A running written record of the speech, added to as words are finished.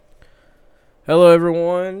Hello,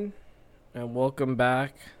 everyone, and welcome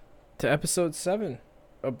back to episode 7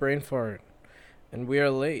 of Brain Fart. And we are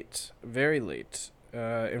late, very late.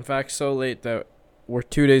 In fact, so late that we're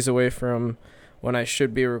 2 days away from when I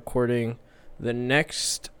should be recording the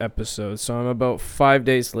next episode. So I'm about 5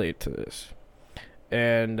 days late to this.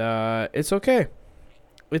 And it's okay.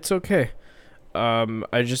 It's okay.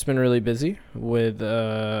 I've just been really busy with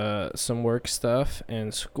some work stuff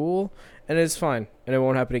and school, and it's fine, and it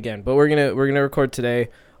won't happen again. But we're gonna record today.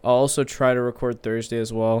 I'll also try to record Thursday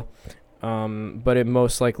as well, but it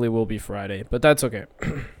most likely will be Friday. But that's okay.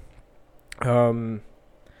 And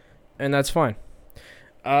that's fine.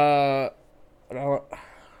 Man,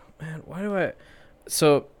 why do I?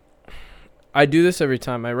 So I do this every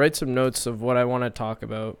time. I write some notes of what I want to talk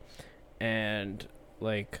about, and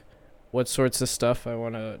like what sorts of stuff I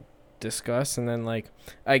want to discuss, and then like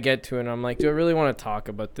I get to it and I'm like, do I really want to talk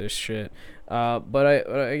about this shit? But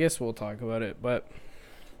I guess we'll talk about it. But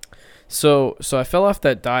so I fell off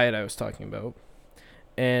that diet I was talking about,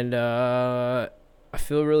 and I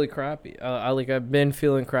feel really crappy. I've been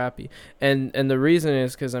feeling crappy, and the reason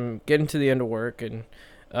is because I'm getting to the end of work, and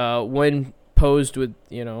when posed with,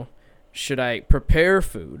 should I prepare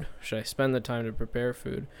food? Should I spend the time to prepare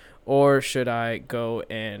food? Or should I go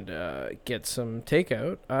and get some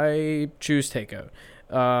takeout? I choose takeout.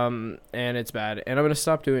 And it's bad. And I'm going to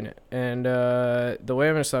stop doing it. And the way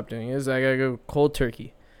I'm going to stop doing it is I got to go cold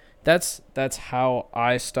turkey. That's how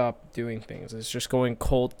I stop doing things. It's just going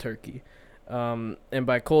cold turkey. And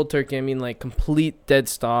by cold turkey, I mean like complete dead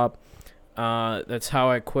stop. That's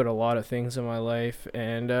how I quit a lot of things in my life.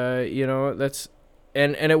 And, that's...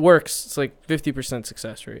 And it works. It's like 50%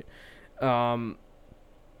 success rate.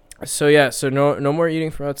 So no more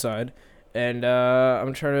eating from outside, and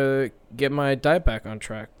I'm trying to get my diet back on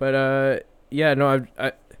track. But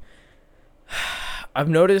I've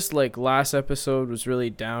noticed like last episode was really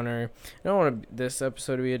downer. I don't want this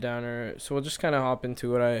episode to be a downer, so we'll just kind of hop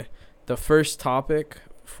into the first topic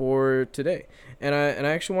for today. And I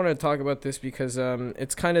actually want to talk about this because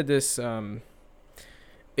it's kind of this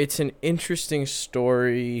it's an interesting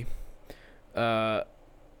story. Well,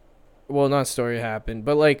 not story happened,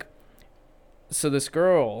 but like, so this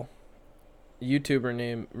girl, YouTuber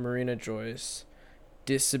named Marina Joyce,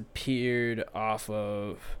 disappeared off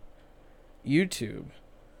of YouTube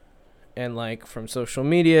and like from social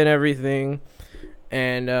media and everything,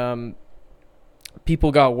 and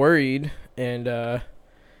people got worried. And to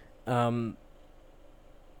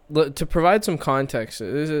provide some context,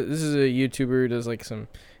 this is a YouTuber who does like some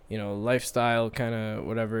lifestyle kind of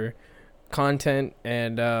whatever content,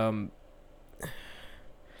 and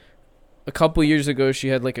a couple years ago she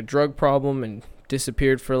had like a drug problem and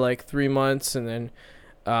disappeared for like 3 months, and then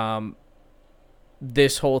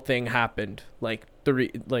this whole thing happened like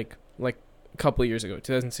a couple years ago,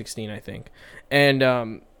 2016 I think.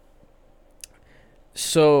 And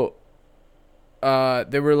so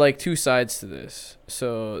there were like two sides to this.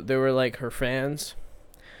 So there were like her fans,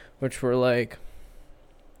 which were like,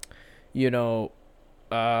 you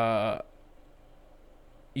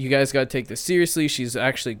guys gotta take this seriously. She's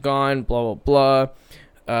actually gone. Blah blah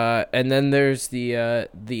blah. And then there's the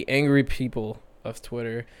angry people of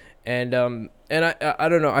Twitter, and I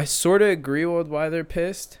don't know. I sort of agree with why they're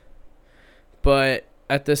pissed, but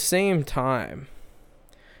at the same time,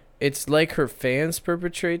 it's like her fans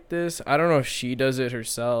perpetrate this. I don't know if she does it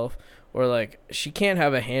herself or like she can't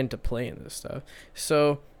have a hand to play in this stuff.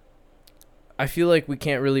 So I feel like we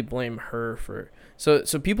can't really blame her for. So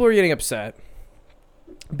people are getting upset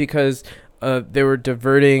because they were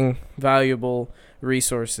diverting valuable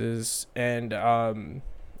resources, and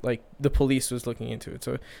like the police was looking into it.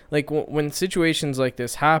 So like when situations like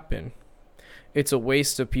this happen, it's a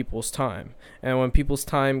waste of people's time, and when people's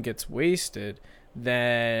time gets wasted,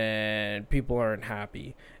 then people aren't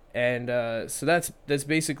happy. And so that's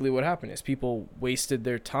basically what happened, is people wasted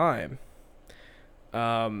their time.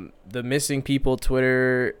 The missing people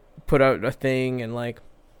Twitter put out a thing, and like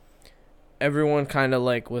everyone kind of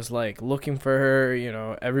like was like looking for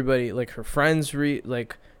her, everybody, like her friends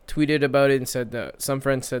tweeted about it and said that some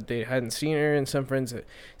friends said they hadn't seen her, and some friends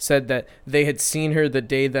said that they had seen her the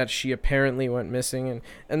day that she apparently went missing,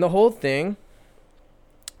 and the whole thing,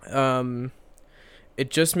 it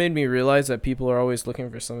just made me realize that people are always looking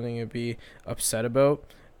for something to be upset about,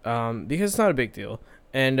 because it's not a big deal.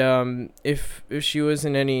 And if she was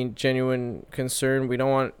in any genuine concern, we don't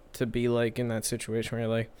want to be like in that situation where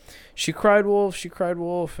you're like, she cried wolf,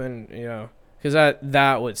 and because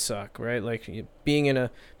that would suck, right? Like being in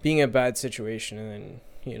a bad situation, and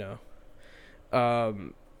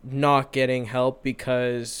then not getting help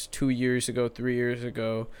because 2 years ago, 3 years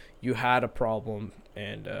ago, you had a problem.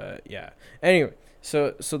 And yeah. Anyway,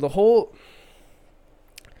 so the whole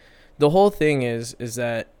thing is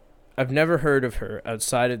that I've never heard of her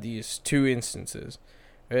outside of these two instances,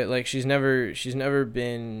 right? Like she's never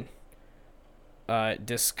been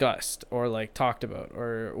discussed or like talked about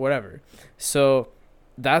or whatever. So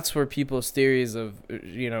that's where people's theories of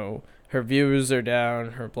her viewers are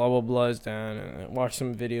down, her blah blah blah is down. And I watched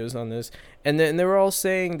some videos on this, and then they were all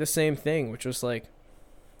saying the same thing, which was like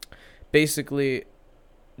basically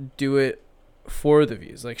do it for the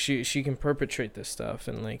views. Like she can perpetrate this stuff,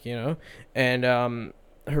 and and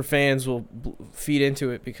her fans will feed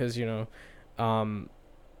into it because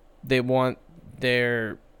they want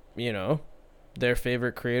their their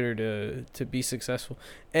favorite creator to be successful.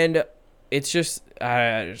 And it's just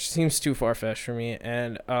it seems too far-fetched for me.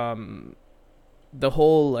 And the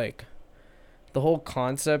whole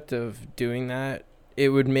concept of doing that, it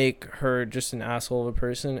would make her just an asshole of a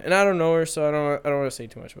person. And I don't know her, so I don't want to say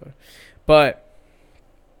too much about it. But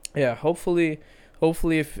yeah, hopefully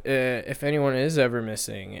if anyone is ever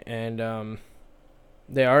missing and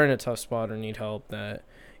they are in a tough spot or need help, that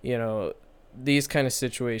these kind of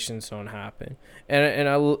situations don't happen. And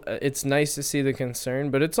it's nice to see the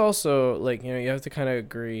concern, but it's also like you have to kind of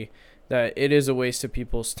agree that it is a waste of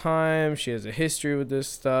people's time. She has a history with this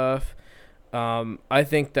stuff. I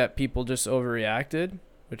think that people just overreacted,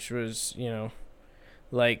 which was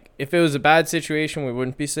like if it was a bad situation, we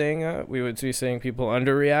wouldn't be saying that. We would be saying people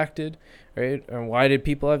underreacted, right? And why did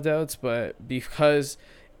people have doubts? But because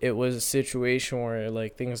it was a situation where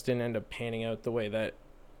like things didn't end up panning out the way that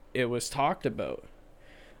it was talked about,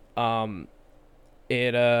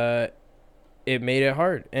 it made it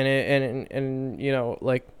hard. And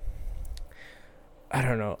like I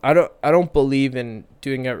don't know. I don't believe in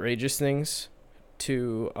doing outrageous things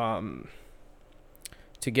to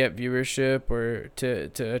get viewership or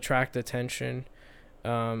to attract attention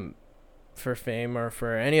for fame or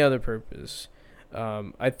for any other purpose.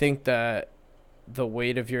 I think that the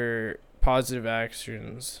weight of your positive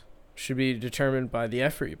actions should be determined by the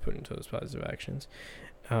effort you put into those positive actions.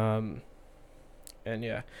 And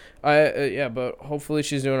yeah, but hopefully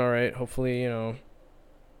she's doing all right. Hopefully,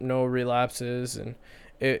 no relapses. And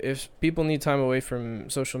if people need time away from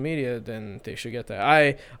social media, then they should get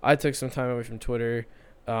that. I took some time away from Twitter.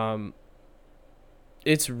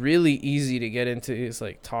 It's really easy to get into these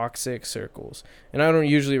like toxic circles, and I don't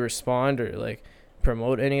usually respond or like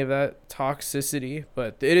promote any of that toxicity,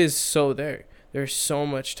 but it is so there. There's so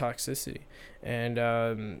much toxicity, and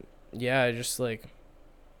yeah, I just like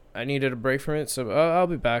I needed a break from it, so I'll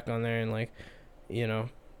be back on there and like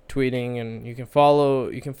tweeting, and you can follow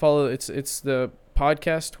it's the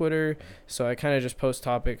podcast Twitter, so I kind of just post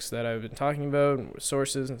topics that I've been talking about,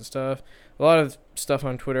 sources and stuff. A lot of stuff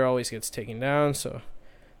on Twitter always gets taken down, so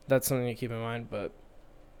that's something to keep in mind. But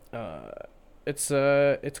it's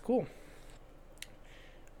cool.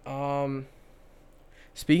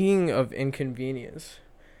 Speaking of inconvenience,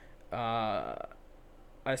 I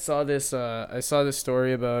saw this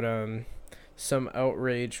story about some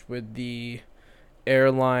outrage with the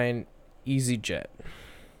airline EasyJet.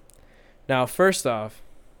 Now, first off,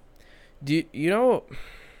 do you know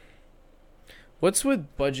what's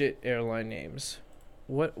with budget airline names?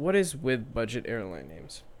 What is with budget airline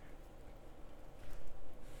names?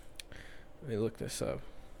 Let me look this up.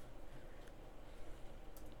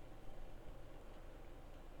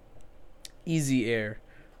 Easy Air,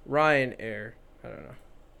 Ryanair, I don't know.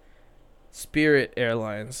 Spirit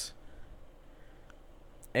Airlines.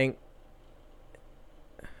 And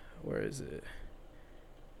where is it?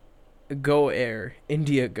 Go Air,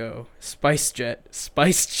 India Go, SpiceJet,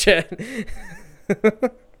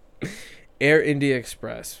 Air India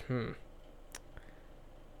Express,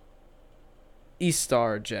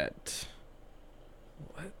 Estar Jet.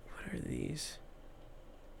 What are these?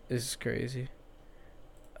 This is crazy.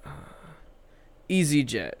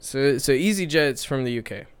 EasyJet. So EasyJet's from the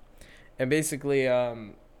UK, and basically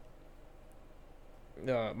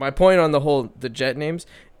my point on the jet names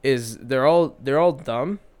is they're all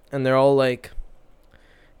dumb. And they're all like,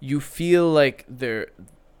 you feel like their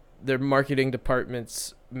marketing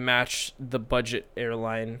departments match the budget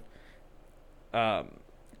airline.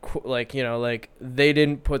 Like they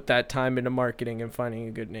didn't put that time into marketing and finding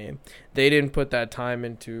a good name. They didn't put that time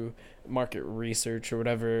into market research or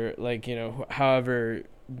whatever. Like however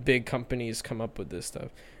big companies come up with this stuff,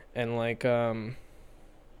 and like I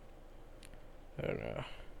don't know.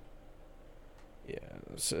 Yeah.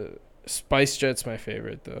 So SpiceJet's my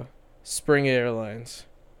favorite though. Spring Airlines.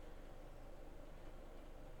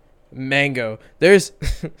 Mango. There's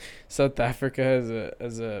South Africa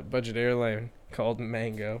has a budget airline called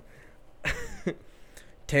Mango.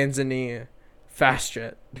 Tanzania,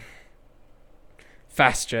 FastJet.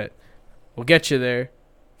 FastJet will get you there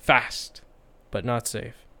fast, but not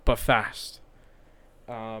safe, but fast.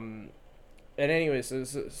 And anyways, so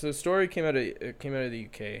the story came out of the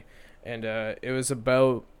UK, and it was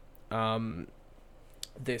about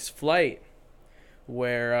this flight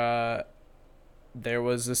where there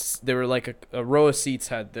were like a row of seats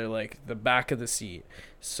had their like the back of the seat,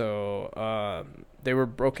 so they were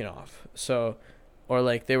broken off, so or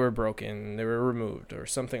like they were broken, they were removed or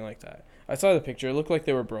something like that. I saw the picture; it looked like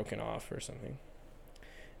they were broken off or something,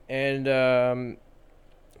 and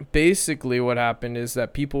basically what happened is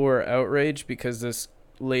that people were outraged because this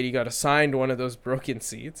lady got assigned one of those broken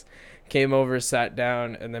seats, came over, sat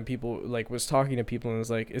down, and then people like was talking to people and was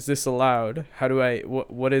like, is this allowed? How do I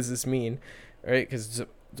what does this mean? Right? Because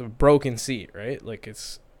it's a broken seat, right? Like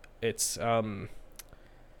it's I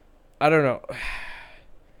don't know.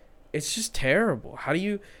 It's just terrible. How do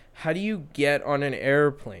you get on an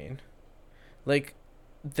airplane? Like,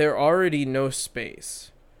 there already no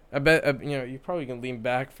space. I bet you probably can lean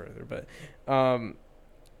back further, but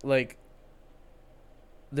like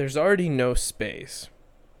there's already no space,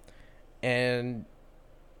 and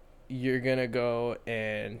you're gonna go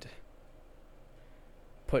and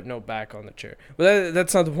put no back on the chair. But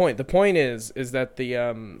that's not the point. The point is that the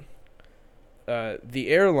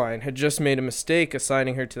airline had just made a mistake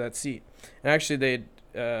assigning her to that seat, and actually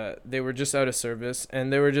they were just out of service,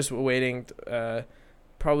 and they were just waiting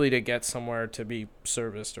probably to get somewhere to be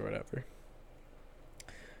serviced or whatever.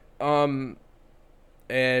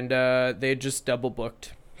 And they just double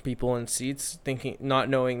booked people in seats, not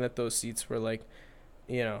knowing that those seats were like,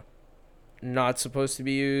 not supposed to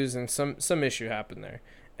be used, and some issue happened there.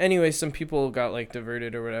 Anyway, some people got like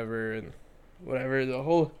diverted or whatever, and whatever. The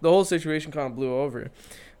whole situation kind of blew over.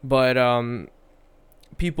 But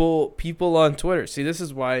people on Twitter. See, this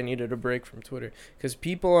is why I needed a break from Twitter, because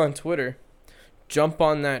people on Twitter jump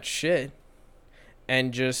on that shit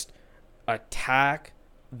and just attack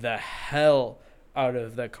the hell out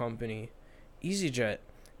of the company, EasyJet,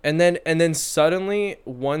 and then suddenly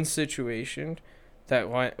one situation that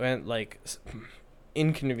went like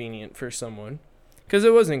inconvenient for someone, because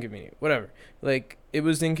it was inconvenient, whatever, like it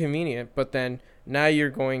was inconvenient, but then now you're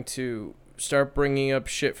going to start bringing up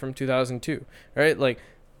shit from 2002, right? Like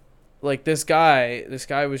this guy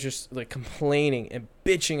was just like complaining and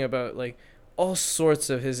bitching about like all sorts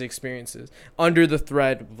of his experiences under the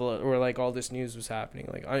thread where like all this news was happening,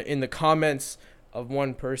 like in the comments of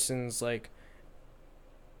one person's like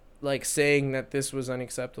saying that this was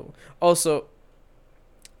unacceptable. Also,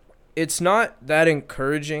 it's not that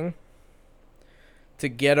encouraging to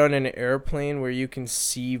get on an airplane where you can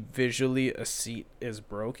see visually a seat is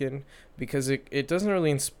broken, because it doesn't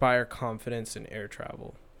really inspire confidence in air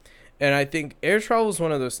travel. And I think air travel is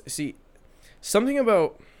one of those, see, something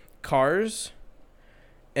about cars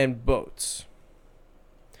and boats,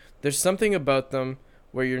 there's something about them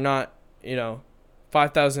where you're not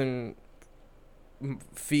 5,000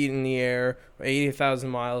 feet in the air or 80,000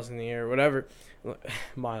 miles in the air, whatever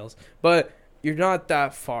miles, but you're not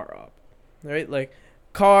that far up, right? Like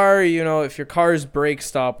car, if your car's brakes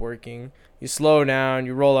stop working, you slow down,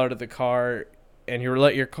 you roll out of the car, and you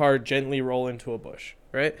let your car gently roll into a bush,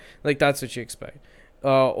 right? Like that's what you expect.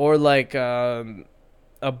 Or like a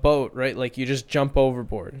boat, right? Like you just jump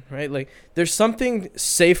overboard, right? Like there's something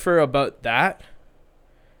safer about that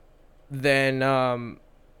than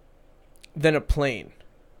a plane,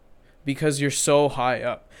 because you're so high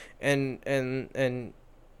up, and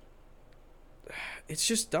it's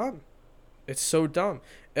just dumb. It's so dumb,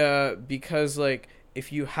 because like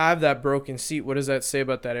if you have that broken seat, what does that say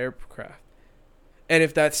about that aircraft? And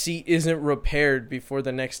if that seat isn't repaired before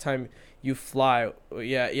the next time you fly,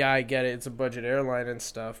 yeah, I get it, it's a budget airline and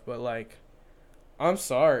stuff, but like, I'm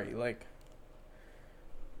sorry, like,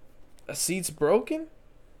 a seat's broken?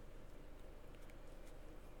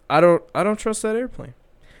 I don't trust that airplane.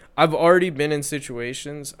 I've already been in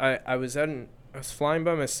situations. I was flying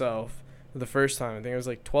by myself the first time. I think I was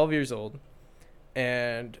like 12 years old,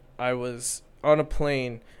 and I was on a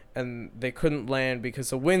plane, and they couldn't land because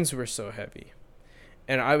the winds were so heavy.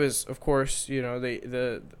 And I was, of course, when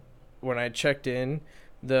I checked in,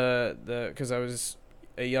 because I was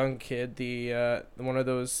a young kid, one of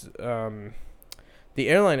those the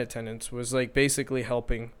airline attendants was like basically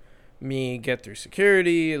helping me get through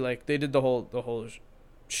security. Like they did the whole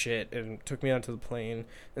shit and took me onto the plane,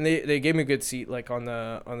 and they gave me a good seat like on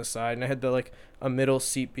the side, and I had the like a middle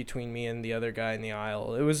seat between me and the other guy in the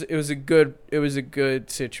aisle. It was a good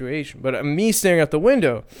situation. But me staring out the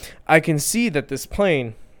window, I can see that this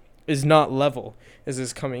plane is not level as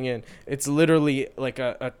it's coming in. It's literally like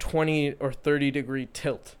a 20 or 30 degree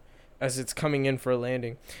tilt as it's coming in for a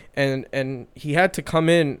landing, and he had to come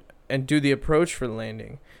in and do the approach for the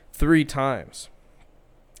landing 3 times.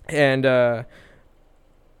 And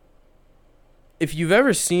if you've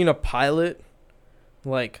ever seen a pilot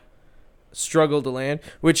like struggle to land,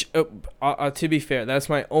 which to be fair, that's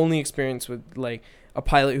my only experience with like a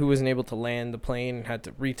pilot who wasn't able to land the plane and had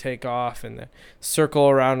to retake off and then circle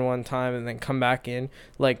around one time and then come back in.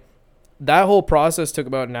 Like that whole process took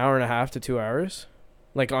about an hour and a half to 2 hours,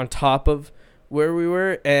 like on top of where we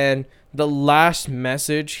were. And the last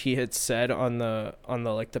message he had said on the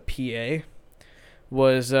like the PA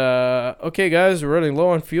was, okay guys, we're running low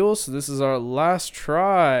on fuel, so this is our last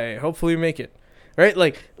try. Hopefully we make it. Right?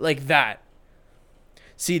 Like that.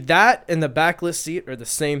 See, that and the backless seat are the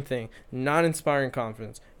same thing. Not inspiring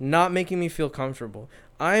confidence. Not making me feel comfortable.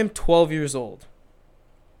 I am 12 years old.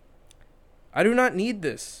 I do not need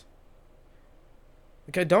this.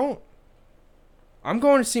 Like, I don't. I'm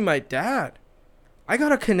going to see my dad. I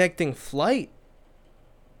got a connecting flight.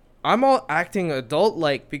 I'm all acting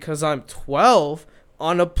adult-like because I'm 12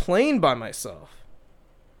 on a plane by myself.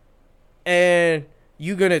 And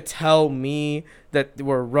you gonna tell me that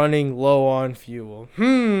we're running low on fuel?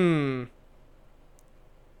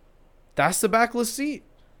 That's the backless seat.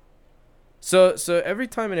 So every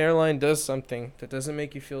time an airline does something that doesn't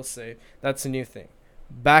make you feel safe, that's a new thing.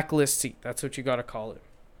 Backless seat. That's what you gotta call it.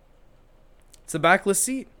 It's a backless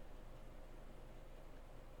seat.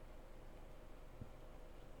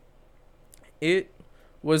 It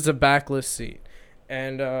was a backless seat.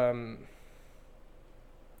 And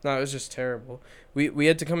no, it was just terrible. We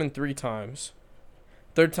had to come in 3 times.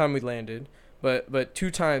 3rd time we landed, but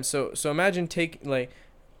 2 times. So imagine taking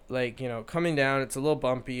like you know, coming down. It's a little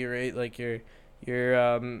bumpy, right? Like you're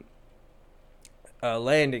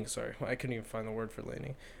landing. Sorry, I couldn't even find the word for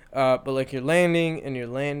landing. But like you're landing and you're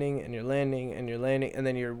landing and you're landing and you're landing, and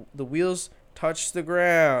then the wheels touch the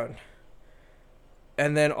ground,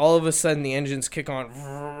 and then all of a sudden the engines kick on.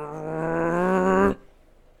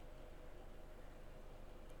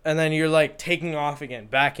 And then you're like taking off again,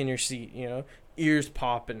 back in your seat, you know, ears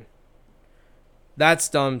popping. That's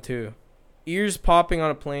dumb too. Ears popping on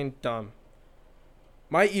a plane, dumb.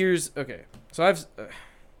 My ears, okay. So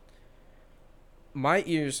my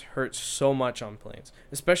ears hurt so much on planes,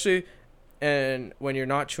 especially and when you're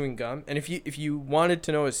not chewing gum. And if you wanted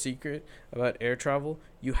to know a secret about air travel,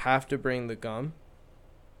 you have to bring the gum,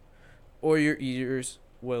 or your ears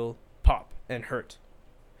will pop and hurt.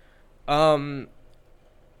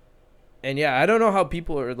 And yeah, I don't know how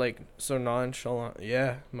people are like so nonchalant.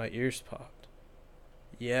 Yeah, my ears popped.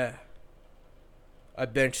 Yeah. I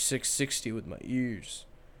bench 660 with my ears.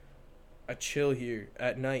 I chill here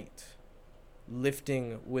at night,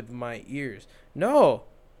 lifting with my ears. No,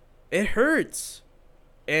 it hurts.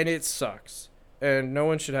 And it sucks. And no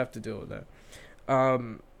one should have to deal with that.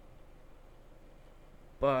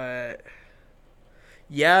 But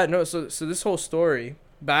yeah, no, so this whole story,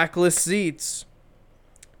 backless seats,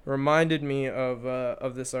 reminded me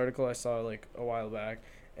of this article I saw like a while back,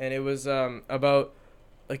 and it was about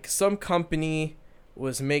like some company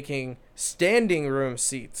was making standing room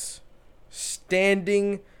seats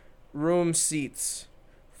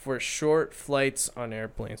for short flights on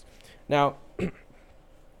airplanes. Now,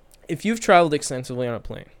 if you've traveled extensively on a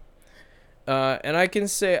plane, and I can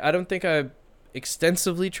say I don't think I've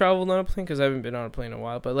extensively traveled on a plane because I haven't been on a plane in a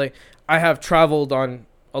while, but like I have traveled on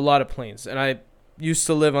a lot of planes, and I used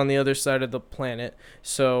to live on the other side of the planet,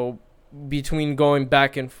 so between going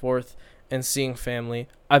back and forth and seeing family,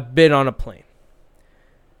 I've been on a plane.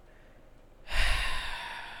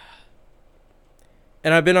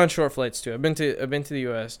 And I've been on short flights too. I've been to the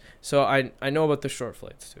US, so I know about the short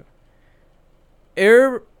flights too.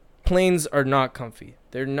 Airplanes are not comfy.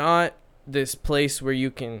 They're not this place where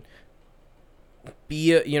you can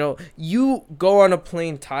be you go on a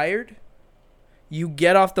plane tired, you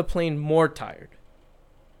get off the plane more tired.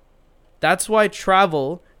 That's why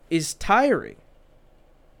travel is tiring.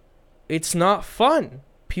 It's not fun.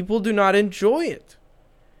 People do not enjoy it.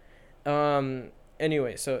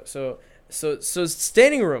 Anyway, so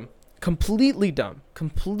standing room, completely dumb.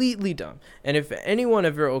 And if anyone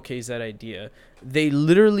ever okays that idea, they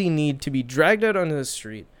literally need to be dragged out onto the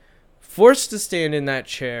street, forced to stand in that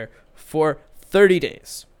chair for 30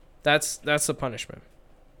 days. That's the punishment.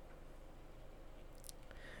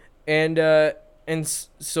 And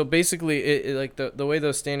So basically, it like the way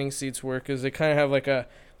those standing seats work is they kind of have like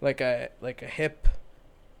a hip,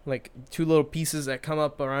 like two little pieces that come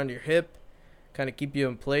up around your hip, kind of keep you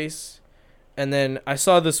in place. And then I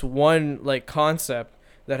saw this one like concept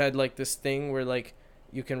that had like this thing where like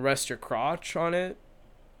you can rest your crotch on it,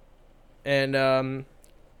 and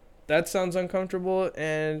that sounds uncomfortable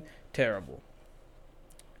and terrible.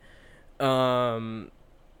 Um,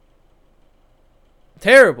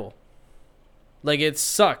 Terrible. Like it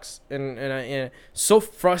sucks, and so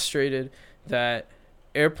frustrated that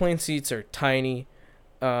airplane seats are tiny.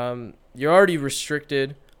 You're already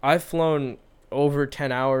restricted. I've flown over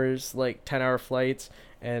 10 hours, like 10-hour flights,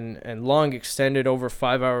 and long extended over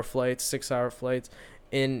 5-hour flights, 6-hour flights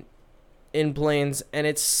in planes, and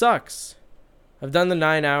it sucks. I've done the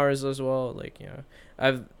 9 hours as well. Like,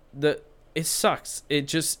 it sucks.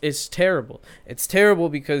 It's terrible. It's terrible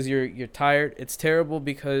because you're tired. It's terrible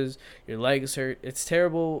because your legs hurt. It's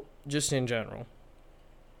terrible just in general.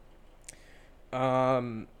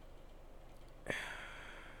 Um,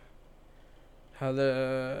 I'm trying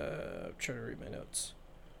to read my notes.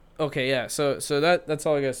 Okay, yeah. So that's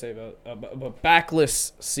all I gotta say about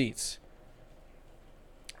backless seats.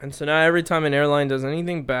 And so now every time an airline does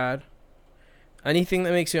anything bad, anything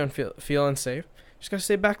that makes you feel unsafe, you just gotta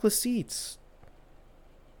say backless seats.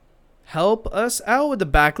 Help us out with the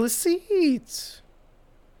backless seats.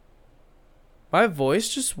 My voice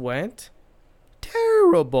just went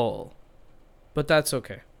terrible, but that's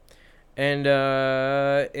okay.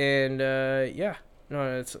 Yeah,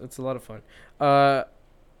 no, it's a lot of fun.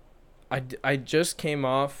 I just came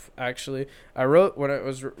off, actually. I wrote, when I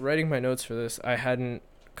was writing my notes for this, I hadn't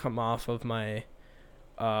come off of my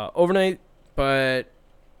overnight, but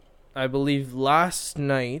I believe last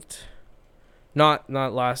night, not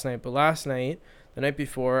last night, but last night, the night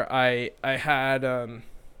before, I had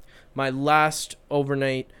my last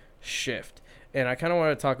overnight shift. And I kind of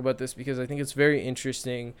want to talk about this because I think it's very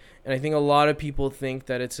interesting, and I think a lot of people think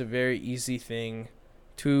that it's a very easy thing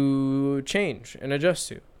to change and adjust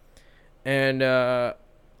to. And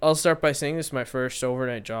I'll start by saying this is my first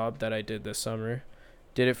overnight job that I did this summer.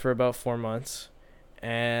 Did it for about 4 months.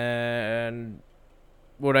 And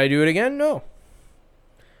would I do it again? No.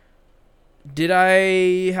 Did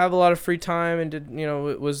I have a lot of free time, and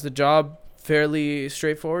was the job fairly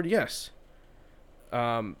straightforward? Yes.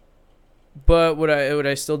 But would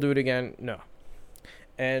I still do it again? No.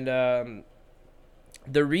 And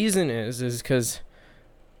the reason is because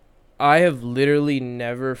I have literally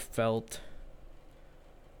never felt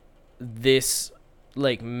this,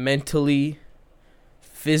 like, mentally,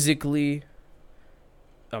 physically,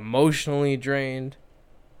 emotionally drained.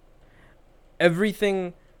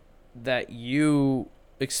 Everything that you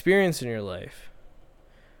experience in your life,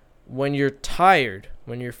 when you're tired,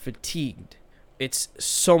 when you're fatigued, it's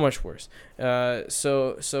so much worse.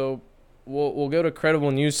 So we'll go to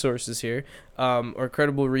credible news sources here, or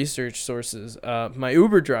credible research sources. My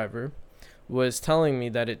Uber driver was telling me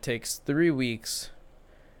that it takes 3 weeks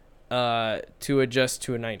to adjust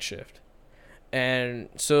to a night shift. And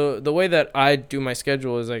so the way that I do my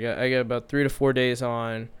schedule is I get about 3 to 4 days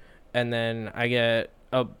on, and then I get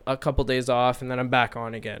a couple days off, and then I'm back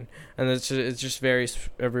on again. And it just varies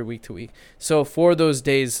every week to week. So for those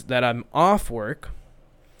days that I'm off work,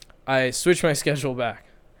 I switch my schedule back.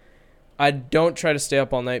 I don't try to stay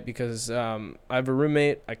up all night because I have a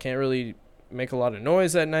roommate. I can't really make a lot of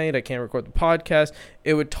noise at night. I can't record the podcast.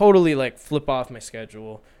 It would totally like flip off my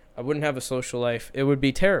schedule. I wouldn't have a social life. It would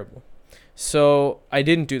be terrible. So I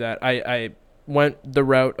didn't do that. I went the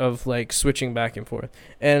route of like switching back and forth.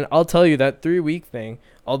 And I'll tell you that 3-week thing,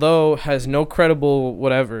 although has no credible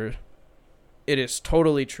whatever, it is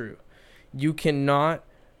totally true. You cannot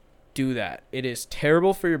do that. It is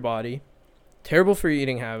terrible for your body, terrible for your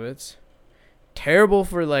eating habits, terrible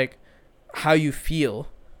for like how you feel.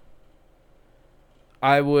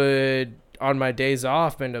 I would, on my days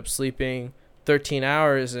off, end up sleeping 13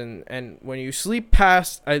 hours, and when you sleep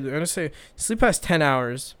past, I'm going to say sleep past 10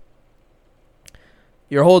 hours,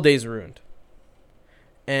 your whole day's ruined.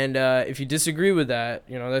 And if you disagree with that,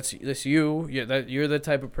 that's you. You're the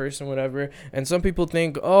type of person, whatever. And some people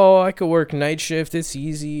think, oh, I could work night shift. It's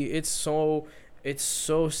easy. It's so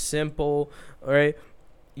simple. All right.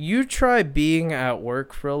 You try being at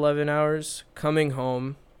work for 11 hours, coming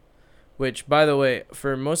home, which, by the way,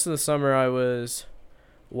 for most of the summer I was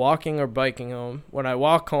walking or biking home. When I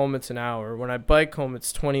walk home, it's an hour. When I bike home,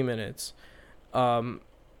 it's 20 minutes.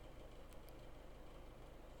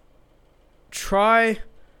 Try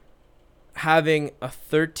having a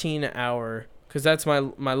 13-hour, because that's my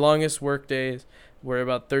longest work days were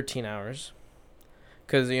about 13 hours.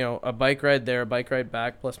 because a bike ride there, a bike ride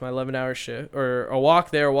back, plus my 11-hour shift, or a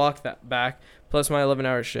walk there, walk that back, plus my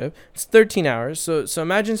 11-hour shift. It's 13 hours. So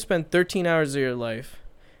imagine spend 13 hours of your life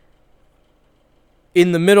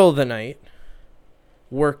in the middle of the night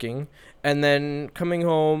working, and then coming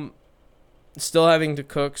home, still having to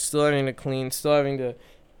cook, still having to clean, still having to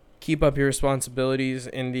keep up your responsibilities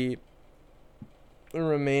in the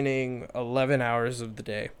remaining 11 hours of the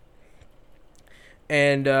day.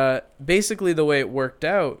 And basically the way it worked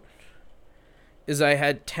out is I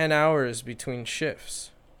had 10 hours between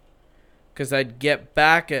shifts, because I'd get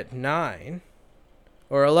back at 9,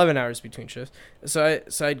 or 11 hours between shifts. So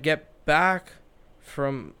I'd get back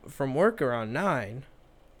from work around 9,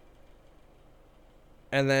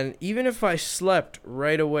 and then even if I slept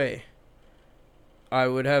right away, I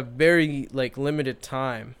would have very limited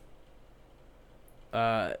time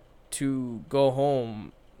to go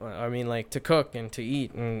home. I mean, to cook and to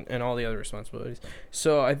eat and all the other responsibilities.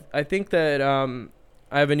 So I think that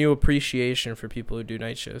I have a new appreciation for people who do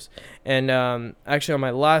night shifts. And actually, on my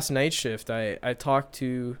last night shift, I talked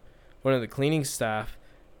to one of the cleaning staff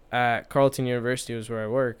at Carleton University, was where I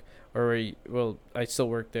work. I still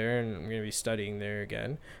work there, and I'm going to be studying there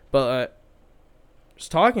again. But I was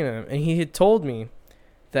talking to him, and he had told me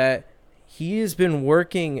that he has been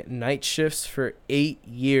working night shifts for 8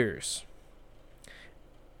 years.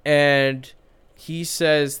 And he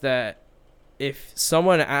says that if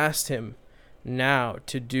someone asked him now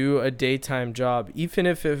to do a daytime job, even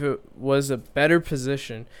if it was a better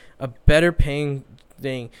position, a better paying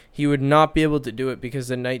thing, he would not be able to do it because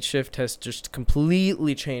the night shift has just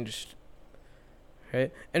completely changed.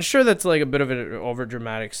 Right? And sure, that's a bit of an over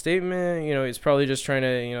dramatic statement. He's probably just trying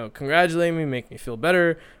to, congratulate me, make me feel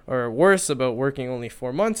better or worse about working only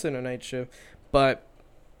 4 months in a night shift. But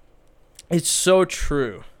it's so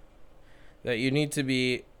true that you need to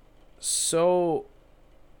be so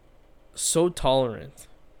tolerant.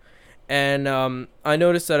 And I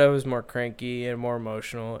noticed that I was more cranky and more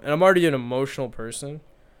emotional. And I'm already an emotional person.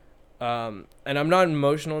 And I'm not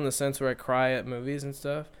emotional in the sense where I cry at movies and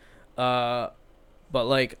stuff. But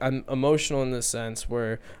I'm emotional in the sense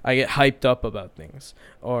where I get hyped up about things.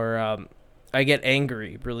 Or I get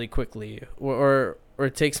angry really quickly. Or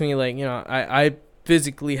it takes me I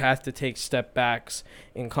physically have to take step backs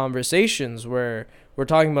in conversations where we're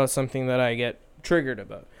talking about something that I get triggered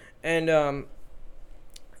about. And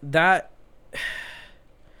that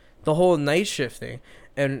the whole night shift thing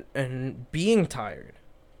and being tired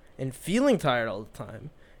and feeling tired all the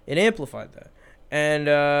time, it amplified that. And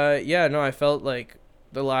I felt like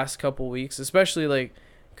the last couple weeks, especially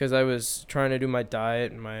because I was trying to do my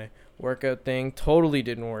diet and my workout thing, totally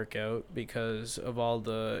didn't work out because of all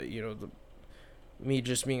the me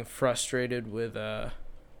just being frustrated with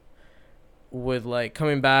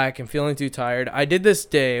coming back and feeling too tired. I did this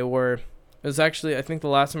day where it was actually, I think the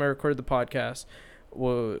last time I recorded the podcast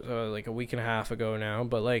was a week and a half ago now,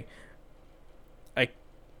 but I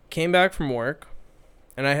came back from work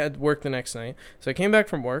and I had work the next night. So I came back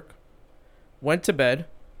from work, went to bed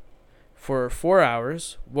for 4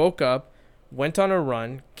 hours, woke up, went on a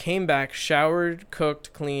run, came back, showered,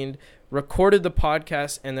 cooked, cleaned, recorded the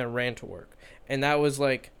podcast, and then ran to work. And that was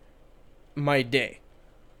my day.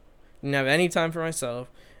 Didn't have any time for myself,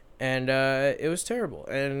 and it was terrible.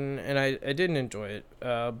 And I didn't enjoy it.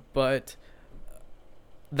 But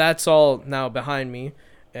that's all now behind me,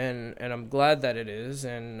 and I'm glad that it is.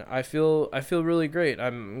 And I feel really great.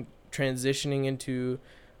 I'm transitioning into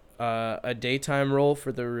a daytime role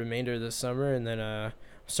for the remainder of the summer, and then I'm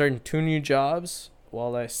starting 2 new jobs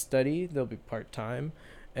while I study. They'll be part-time.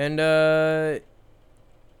 And I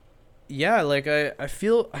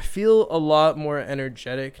feel a lot more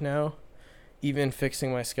energetic now, even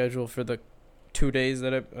fixing my schedule for the 2 days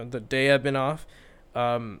the day I've been off.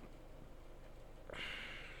 I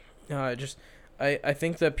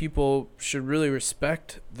think that people should really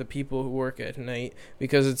respect the people who work at night,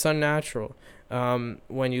 because it's unnatural.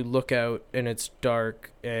 When you look out and it's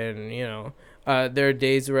dark, and there are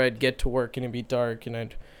days where I'd get to work and it'd be dark, and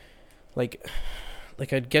I'd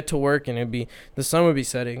I'd get to work and the sun would be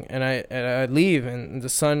setting, and I'd leave and the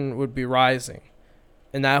sun would be rising,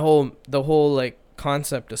 and the whole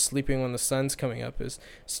concept of sleeping when the sun's coming up is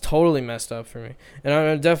totally messed up for me. And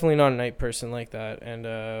I'm definitely not a night person like that. And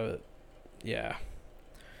I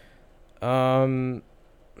don't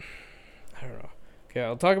know. Okay,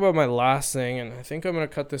 I'll talk about my last thing, and I think I'm gonna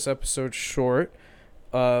cut this episode short,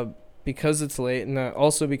 because it's late, and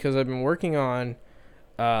also because I've been working on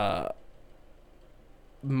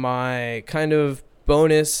my kind of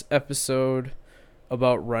bonus episode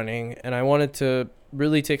about running, and I wanted to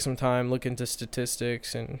really take some time, look into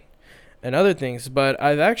statistics, and and other things. But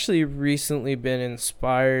I've actually recently been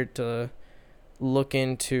inspired to look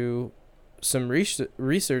into some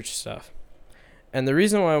research stuff. And the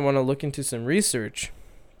reason why I want to look into some research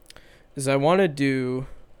is I want to do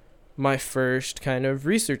my first kind of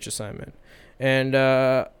research assignment. And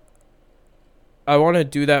I want to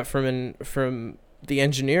do that from the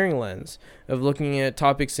engineering lens of looking at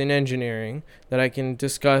topics in engineering that I can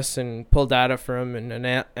discuss and pull data from and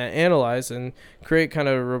analyze and create kind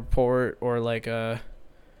of a report or like a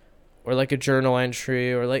journal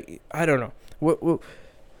entry or like I don't know what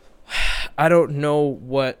I don't know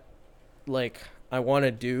what like I want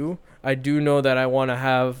to do. I do know that I want to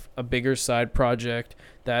have a bigger side project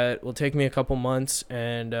that will take me a couple months,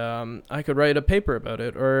 and I could write a paper about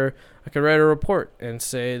it, or I could write a report and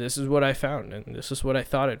say this is what I found and this is what I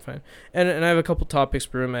thought I'd find. And I have a couple topics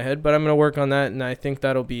brewing in my head, but I'm gonna work on that, and I think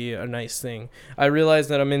that'll be a nice thing. I realize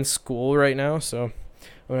that I'm in school right now, so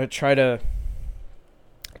I'm gonna try to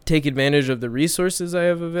take advantage of the resources I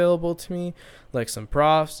have available to me, like some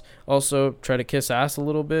profs. Also, try to kiss ass a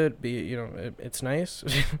little bit. It's nice,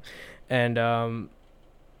 and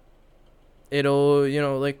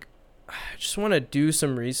it'll like I just want to do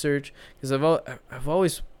some research because I've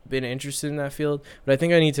always been interested in that field, but I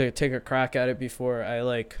think I need to take a crack at it before I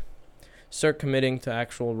like start committing to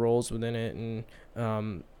actual roles within it.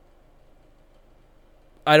 And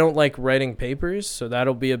I don't like writing papers, so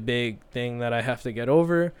that'll be a big thing that I have to get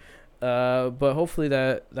over. But hopefully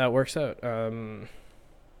that works out.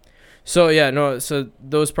 So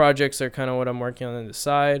those projects are kind of what I'm working on the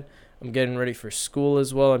side. I'm getting ready for school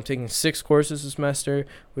as well. I'm taking 6 courses this semester,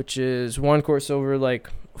 which is 1 course over like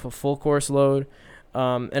a full course load.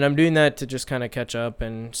 And I'm doing that to just kind of catch up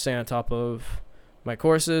and stay on top of my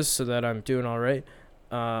courses so that I'm doing all right.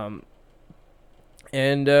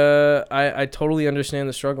 And I totally understand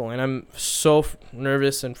the struggle, and I'm so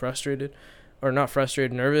nervous and frustrated, or not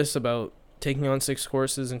frustrated, nervous about taking on 6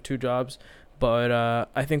 courses and 2 jobs. But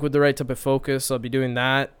I think with the right type of focus, I'll be doing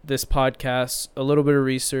that, this podcast, a little bit of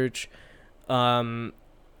research, and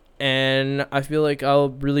I feel like I'll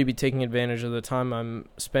really be taking advantage of the time I'm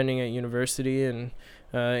spending at university, and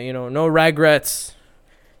no regrets.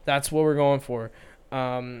 That's what we're going for.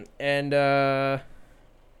 And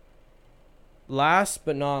last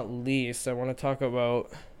but not least, I want to talk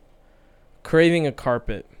about craving a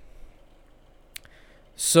carpet.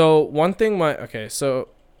 So one thing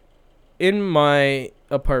in my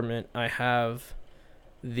apartment, I have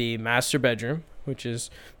the master bedroom, which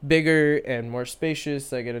is bigger and more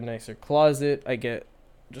spacious. I get a nicer closet. I get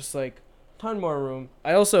just like a ton more room.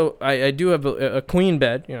 I do have a queen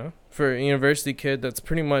bed, for a university kid. That's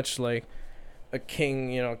pretty much like a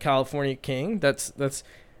king, California king. That's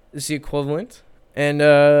the equivalent. And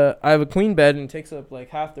I have a queen bed, and it takes up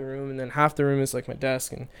like half the room, and then half the room is like my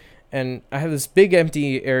desk, and I have this big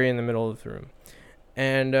empty area in the middle of the room.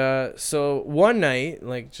 And so one night,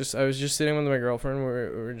 I was just sitting with my girlfriend, we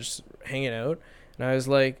were just hanging out, and I was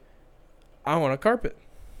like, I want a carpet.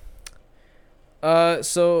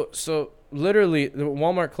 So literally, the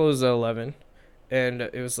Walmart closed at 11, and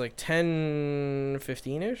it was like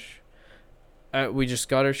 10:15ish. We just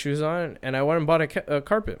got our shoes on, and I went and bought a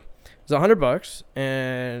carpet. It was $100,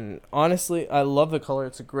 and honestly, I love the color.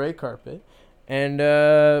 It's a gray carpet, and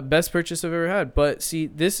best purchase I've ever had. But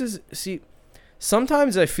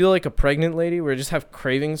sometimes I feel like a pregnant lady where I just have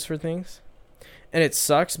cravings for things. And it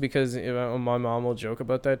sucks because my mom will joke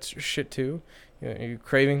about that shit too. You're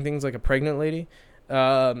craving things like a pregnant lady.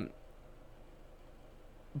 But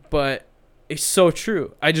it's so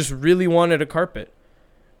true. I just really wanted a carpet.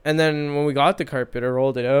 And then when we got the carpet, I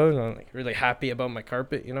rolled it out, and I'm like really happy about my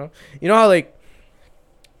carpet, You know how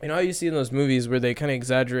how you see in those movies where they kind of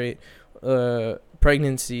exaggerate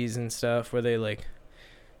pregnancies and stuff, where they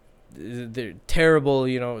they're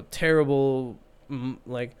terrible, terribly,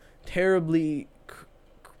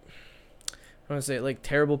 I want to say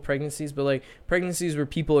terrible pregnancies, but pregnancies where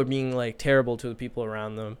people are being terrible to the people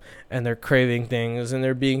around them, and they're craving things, and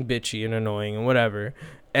they're being bitchy and annoying and whatever.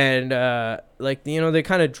 And they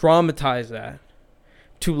kind of dramatize that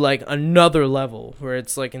to another level where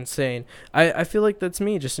it's insane. I feel like that's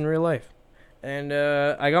me just in real life. And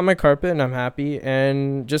I got my carpet, and I'm happy.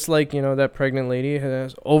 And just that pregnant lady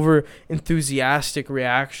has over enthusiastic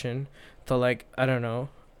reaction to I don't know,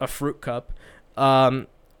 a fruit cup. I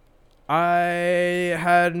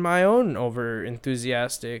had my own over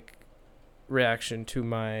enthusiastic reaction to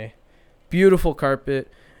my beautiful carpet.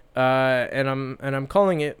 And I'm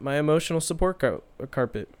calling it my emotional support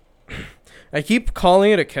carpet. I keep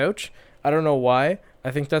calling it a couch. I don't know why.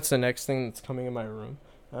 I think that's the next thing that's coming in my room.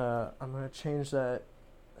 I'm gonna change that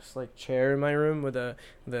this like chair in my room with a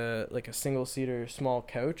single seater small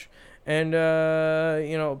couch, and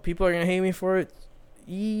people are gonna hate me for it.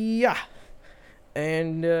 Yeah.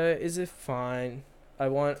 And is it fine? I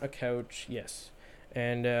want a couch, yes.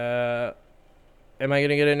 And am I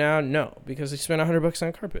gonna get it now? No, because I spent $100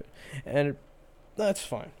 on carpet, and that's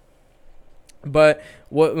fine. But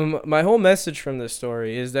what my whole message from this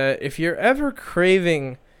story is that if you're ever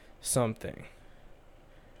craving something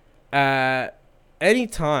at any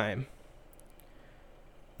time,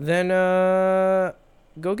 then go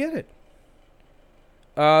get it.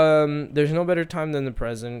 There's no better time than the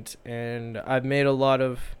present, and I've made a lot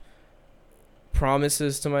of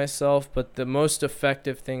promises to myself, but the most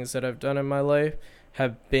effective things that I've done in my life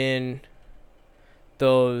have been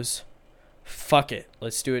those fuck it,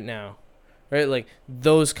 let's do it now. Right? Like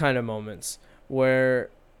those kind of moments where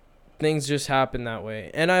things just happen that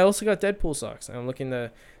way. And I also got Deadpool socks. I'm looking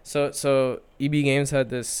to so EB Games had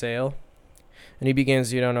this sale. And EB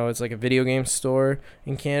Games, you don't know, it's like a video game store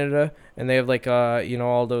in Canada, and they have like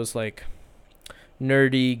all those like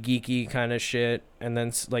nerdy, geeky kind of shit, and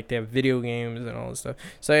then like they have video games and all this stuff.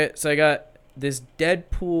 So I got this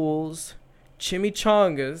Deadpool's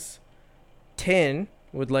chimichangas tin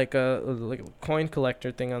with like a coin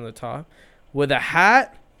collector thing on the top, with a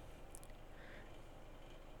hat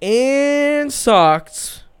and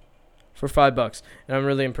socks for $5, and I'm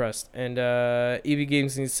really impressed. And EB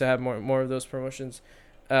Games needs to have more of those promotions.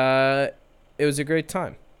 It was a great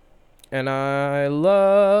time, and I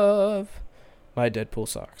love my Deadpool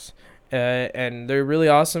socks. And they're really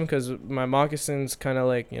awesome because my moccasins kind of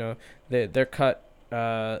like they're cut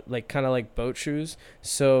kind of like boat shoes,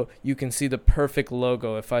 so you can see the perfect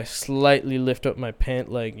logo if I slightly lift up my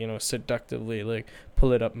pant leg, seductively, like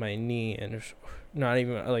pull it up my knee, and not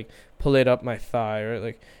even like pull it up my thigh, or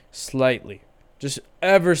like slightly, just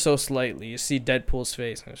ever so slightly, you see Deadpool's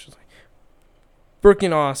face, and it's just like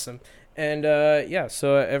freaking awesome. And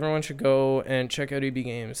so everyone should go and check out EB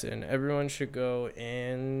Games, and everyone should go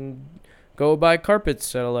buy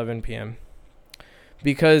carpets at 11 p.m.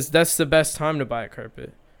 because that's the best time to buy a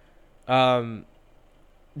carpet. Do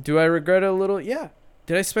I regret it a little? Yeah.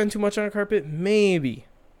 Did I spend too much on a carpet? Maybe.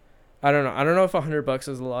 I don't know. I don't know if $100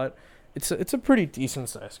 is a lot. It's a pretty decent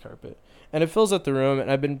sized carpet, and it fills up the room,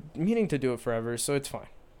 and I've been meaning to do it forever, so it's fine.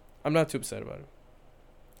 I'm not too upset about it.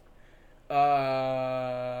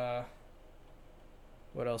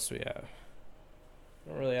 What else do we have? I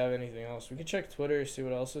don't really have anything else. We can check Twitter, see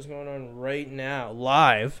what else is going on right now,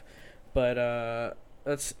 live. But I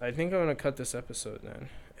think I'm gonna cut this episode then,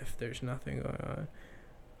 if there's nothing going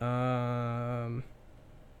on.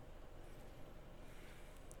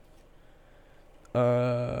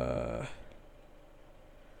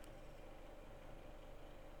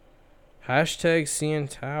 Hashtag CN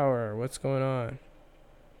Tower. What's going on?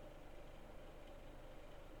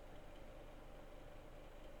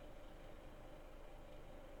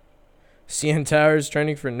 CN Tower is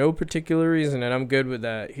trending for no particular reason, and I'm good with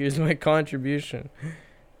that. Here's my contribution.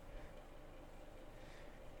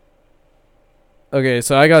 Okay,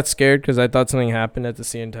 so I got scared because I thought something happened at the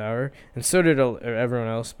CN Tower, and so did everyone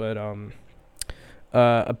else. But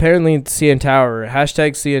apparently CN Tower,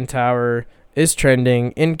 hashtag CN Tower, is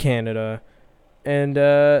trending in Canada, and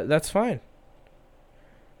that's fine.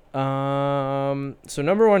 So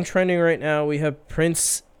number one trending right now, we have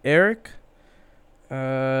Prince Eric.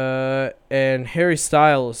 And Harry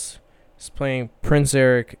Styles is playing Prince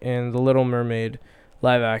Eric in the Little Mermaid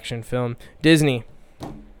live action film. Disney,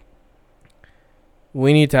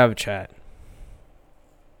 we need to have a chat.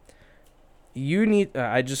 You need.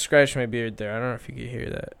 I just scratched my beard there. I don't know if you could hear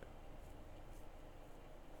that.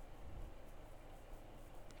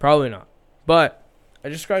 Probably not. But I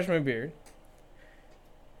just scratched my beard.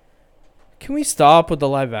 Can we stop with the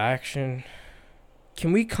live action?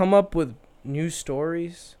 Can we come up with new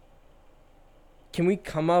stories? Can we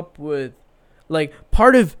come up with, like,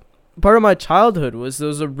 part of my childhood was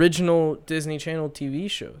those original Disney Channel TV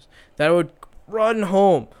shows that I would run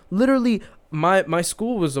home. Literally, my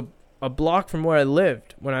school was a block from where I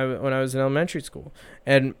lived when I was in elementary school,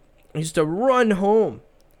 and I used to run home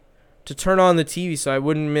to turn on the TV so I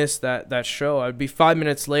wouldn't miss that show. I'd be 5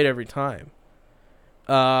 minutes late every time.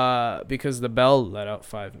 Because the bell let out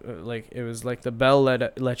it was like the bell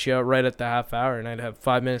let you out right at the half hour, and I'd have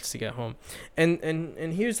 5 minutes to get home.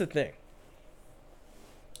 And here's the thing.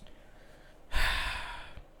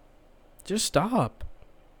 Just stop.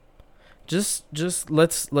 Just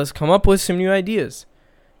let's come up with some new ideas.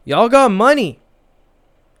 Y'all got money.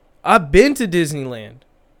 I've been to Disneyland.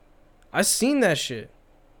 I seen that shit.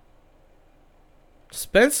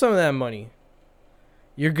 Spend some of that money.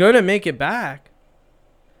 You're gonna make it back.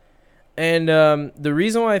 And the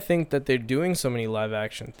reason why I think that they're doing so many live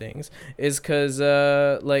action things is because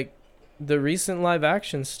like the recent live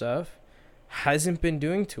action stuff hasn't been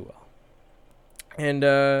doing too well. And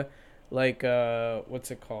like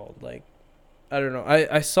what's it called? Like I don't know.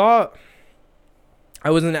 I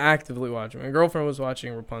wasn't actively watching. My girlfriend was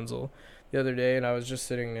watching Rapunzel the other day, and I was just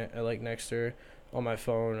sitting like next to her on my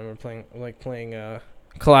phone, and we're playing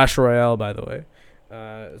Clash Royale. By the way,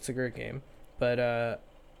 it's a great game, but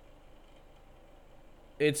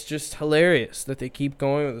it's just hilarious that they keep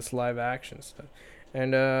going with this live action stuff.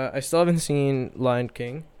 And I still haven't seen Lion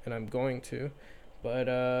King, and I'm going to, but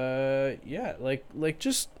yeah, like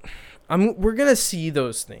just we're gonna see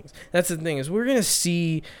those things. That's the thing, is we're gonna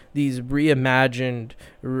see these reimagined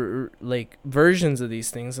like versions of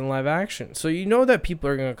these things in live action. So you know that people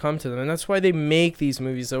are gonna come to them, and that's why they make these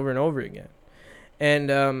movies over and over again.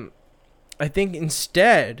 And I think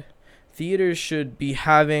instead, theaters should be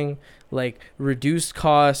having like reduced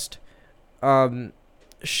cost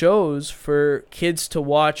shows for kids to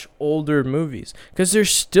watch older movies, because they're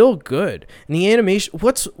still good. And the animation,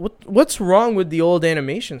 what's wrong with the old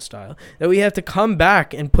animation style that we have to come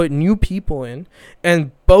back and put new people in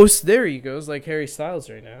and boast their egos like Harry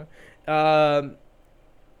Styles right now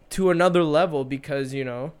to another level, because you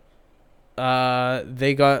know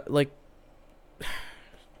they got like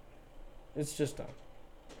it's just dumb.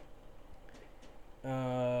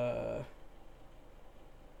 No,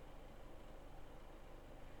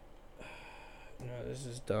 this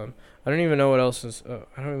is dumb. I don't even know what else is.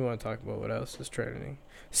 I don't even want to talk about what else is trending.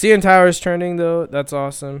 CN Tower is trending though. That's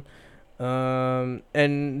awesome.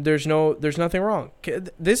 And there's nothing wrong.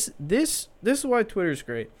 This is why Twitter's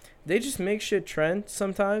great. They just make shit trend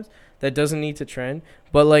sometimes that doesn't need to trend,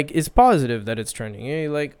 but like it's positive that it's trending. You're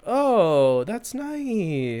like, oh, that's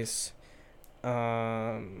nice.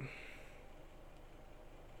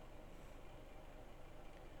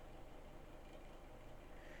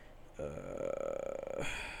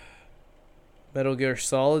 Metal Gear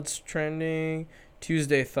Solid's trending.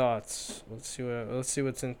 Tuesday thoughts. Let's see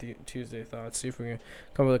what's in Tuesday thoughts. See if we can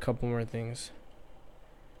come up with a couple more things.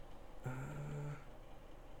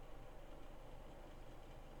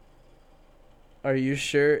 Are you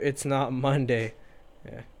sure it's not Monday?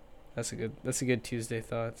 Yeah, that's a good Tuesday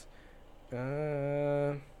thoughts.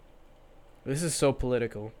 This is so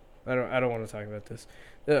political. I don't want to talk about this.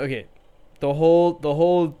 Okay, the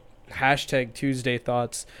whole hashtag Tuesday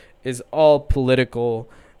thoughts is all political.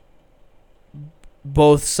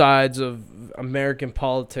 Both sides of American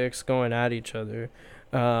politics going at each other,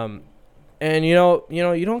 and you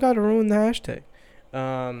don't gotta ruin the hashtag.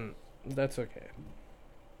 That's okay.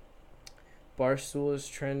 Barstool is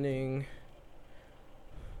trending.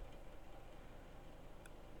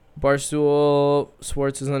 Barstool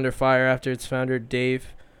Sports is under fire after its founder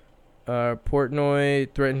Dave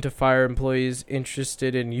Portnoy threatened to fire employees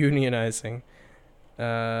interested in unionizing,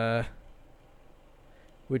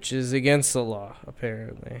 which is against the law,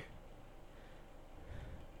 apparently.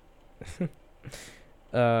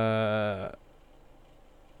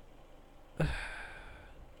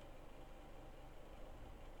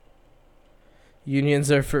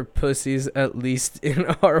 Unions are for pussies, at least in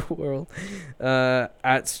our world.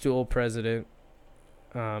 At Stool President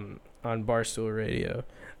on Barstool Radio.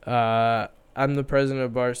 I'm the president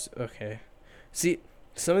of Barstool. Okay. See,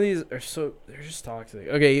 some of these are they're just toxic.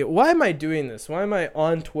 Okay, why am I doing this? Why am I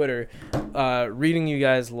on Twitter reading you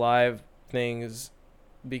guys live things?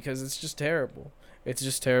 Because it's just terrible. It's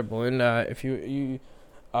just terrible. And if you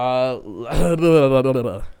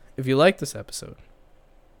if you like this episode,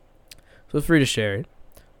 feel free to share it.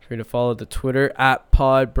 Feel free to follow the Twitter at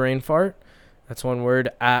PodBrainFart. That's one word,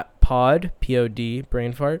 at Pod, P-O-D,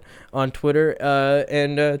 Brainfart, on Twitter.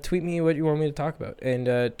 And tweet me what you want me to talk about.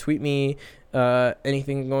 And tweet me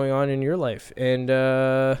anything going on in your life. And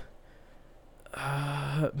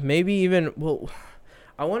maybe even, well,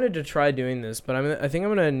 I wanted to try doing this, but I think I'm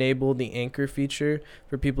going to enable the Anchor feature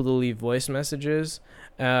for people to leave voice messages.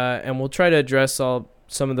 And we'll try to address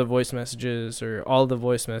some of the voice messages or all the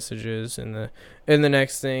voice messages in the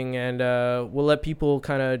next thing, and we'll let people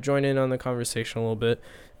kind of join in on the conversation a little bit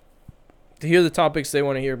to hear the topics they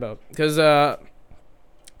want to hear about, because I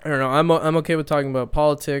don't know, I'm okay with talking about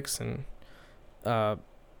politics, and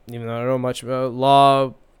even though I don't know much about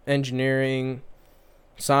law, engineering,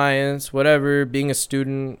 science, whatever, being a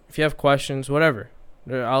student. If you have questions, whatever,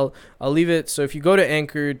 I'll leave it. So if you go to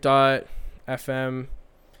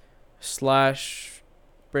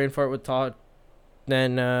anchor.fm/Brainfart with Todd,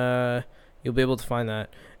 then you'll be able to find that.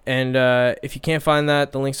 And if you can't find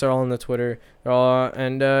that, the links are all on the Twitter. They're all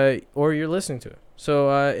or you're listening to it. So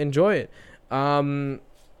enjoy it.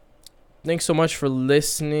 thanks so much for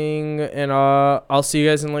listening, and I'll see you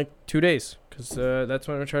guys in like 2 days, because that's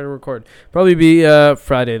when I try to record. Probably be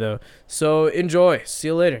Friday though. So enjoy. See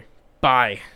you later. Bye.